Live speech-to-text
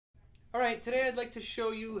Alright, today I'd like to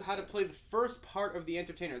show you how to play the first part of The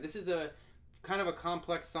Entertainer. This is a kind of a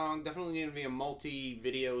complex song, definitely going to be a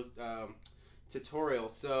multi-video tutorial.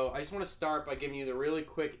 So I just want to start by giving you the really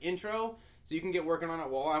quick intro so you can get working on it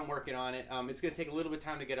while I'm working on it. It's going to take a little bit of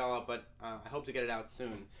time to get all out, but I hope to get it out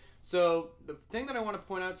soon. So the thing that I want to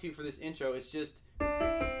point out to you for this intro is just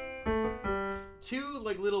two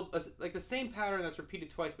like the same pattern that's repeated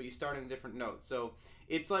twice, but you start in a different note. So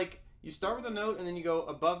it's like you start with a note and then you go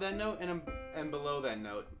above that note and below that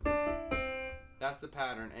note. That's the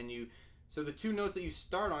pattern. So the two notes that you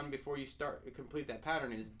start on before you complete that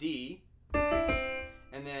pattern is D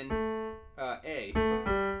and then A.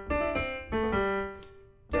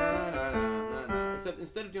 Except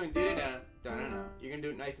instead of doing da da da da da da, you're gonna do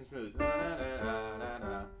it nice and smooth.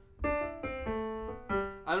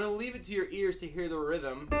 I'm gonna leave it to your ears to hear the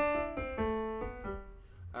rhythm.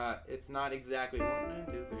 It's not exactly 1,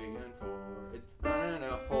 2, 3, and 4. It's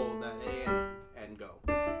hold that A and go.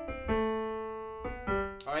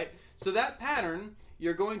 All right. So that pattern,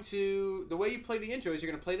 you're going to the way you play the intro is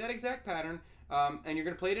you're gonna play that exact pattern, and you're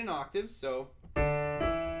gonna play it in octaves. So hard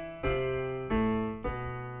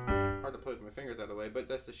to play with my fingers out of the way, but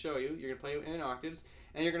that's to show you. You're gonna play it in octaves,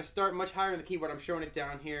 and you're gonna start much higher in the keyboard. I'm showing it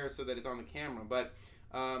down here so that it's on the camera, but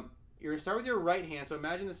you're going to start with your right hand, so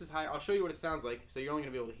imagine this is high. I'll show you what it sounds like, so you're only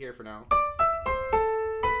going to be able to hear for now.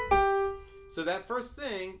 So that first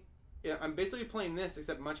thing, I'm basically playing this,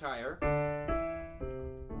 except much higher.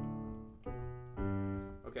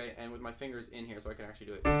 Okay, and with my fingers in here, so I can actually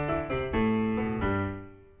do it.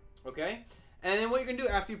 Okay, and then what you're going to do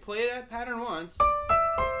after you play that pattern once,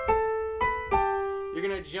 you're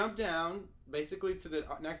going to jump down, basically to the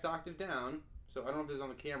next octave down. So I don't know if this is on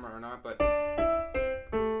the camera or not, but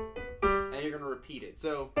you're going to repeat it.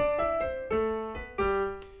 So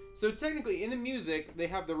technically in the music they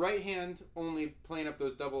have the right hand only playing up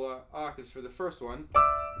those double octaves for the first one.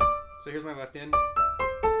 So here's my left hand,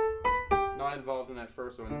 not involved in that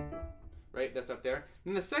first one, right? That's up there.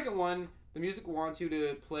 Then the second one, the music wants you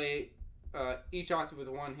to play each octave with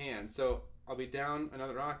one hand. So I'll be down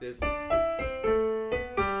another octave.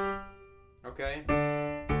 Okay.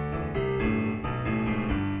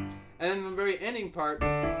 And then the very ending part,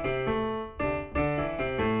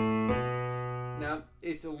 now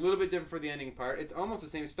it's a little bit different for the ending part. It's almost the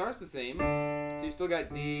same. It starts the same. So you still got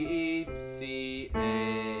D, E, C,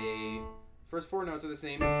 A. First 4 notes are the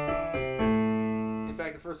same. In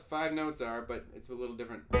fact, the first 5 notes are, but it's a little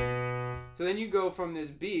different. So then you go from this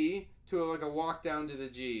B to like a walk down to the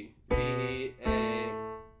G. B, A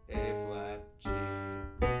flat, G.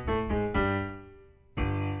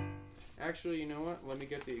 Actually, you know what? Let me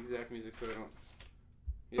get the exact music so I don't...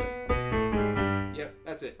 Yep,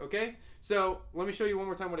 that's it, okay? So, let me show you one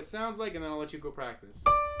more time what it sounds like, and then I'll let you go practice.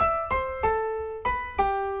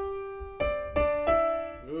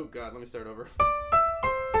 Oh, God, let me start over.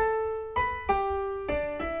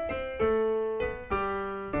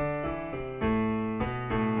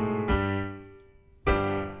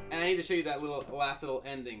 And I need to show you that last little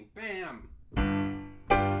ending. Bam!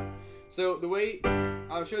 So, the way...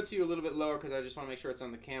 I'll show it to you a little bit lower because I just want to make sure it's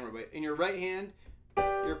on the camera. But in your right hand,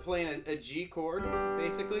 you're playing a G chord,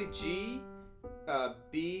 basically. G,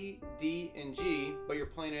 B, D, and G, but you're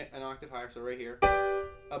playing it an octave higher, so right here.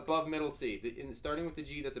 Above middle C. Starting with the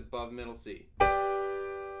G, that's above middle C.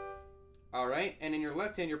 Alright? And in your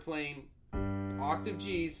left hand, you're playing octave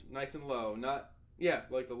Gs, nice and low. Not, yeah,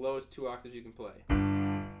 like the lowest 2 octaves you can play.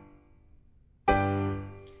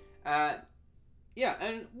 Yeah,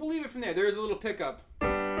 and we'll leave it from there. There is a little pickup.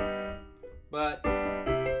 But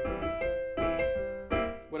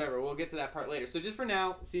whatever, we'll get to that part later. So just for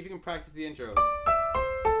now, see if you can practice the intro.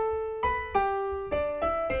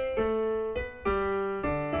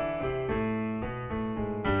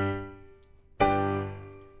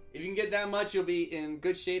 If you can get that much, you'll be in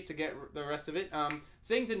good shape to get the rest of it.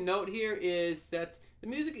 Thing to note here is that the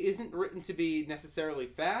music isn't written to be necessarily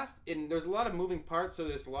fast, and there's a lot of moving parts, so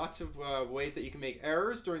there's lots of ways that you can make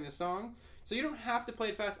errors during the song. So you don't have to play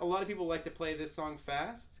it fast. A lot of people like to play this song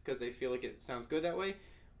fast because they feel like it sounds good that way.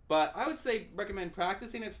 But I would recommend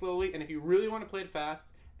practicing it slowly, and if you really want to play it fast,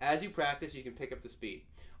 as you practice, you can pick up the speed.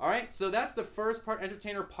 Alright, so that's the first part,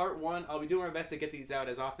 Entertainer Part 1. I'll be doing my best to get these out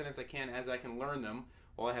as often as I can learn them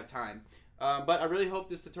while I have time. But I really hope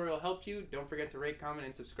this tutorial helped you. Don't forget to rate, comment,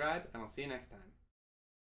 and subscribe, and I'll see you next time.